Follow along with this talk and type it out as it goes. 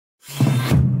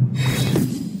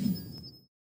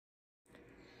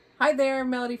Hi there,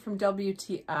 Melody from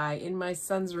WTI in my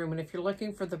son's room. And if you're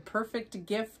looking for the perfect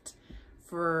gift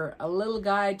for a little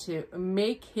guy to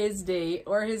make his day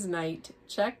or his night,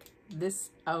 check this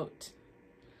out.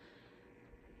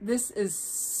 This is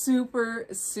super,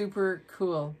 super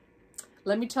cool.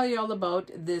 Let me tell you all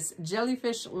about this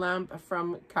jellyfish lamp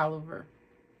from CALOVER.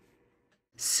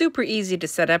 Super easy to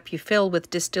set up. You fill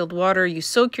with distilled water, you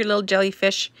soak your little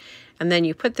jellyfish, and then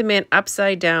you put them in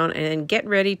upside down and get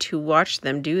ready to watch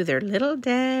them do their little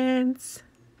dance.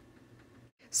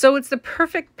 So it's the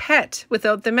perfect pet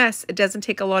without the mess. It doesn't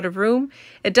take a lot of room.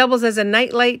 It doubles as a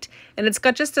nightlight, and it's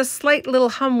got just a slight little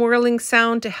hum whirling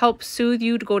sound to help soothe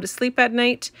you to go to sleep at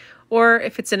night. Or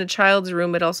if it's in a child's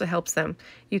room, it also helps them.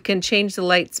 You can change the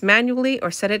lights manually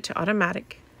or set it to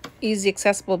automatic. Easy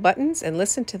accessible buttons, and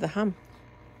listen to the hum.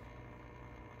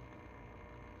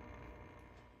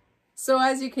 So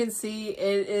as you can see,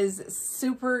 it is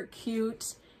super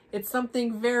cute. It's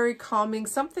something very calming,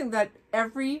 something that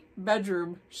every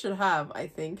bedroom should have, I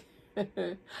think.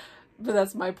 But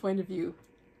that's my point of view.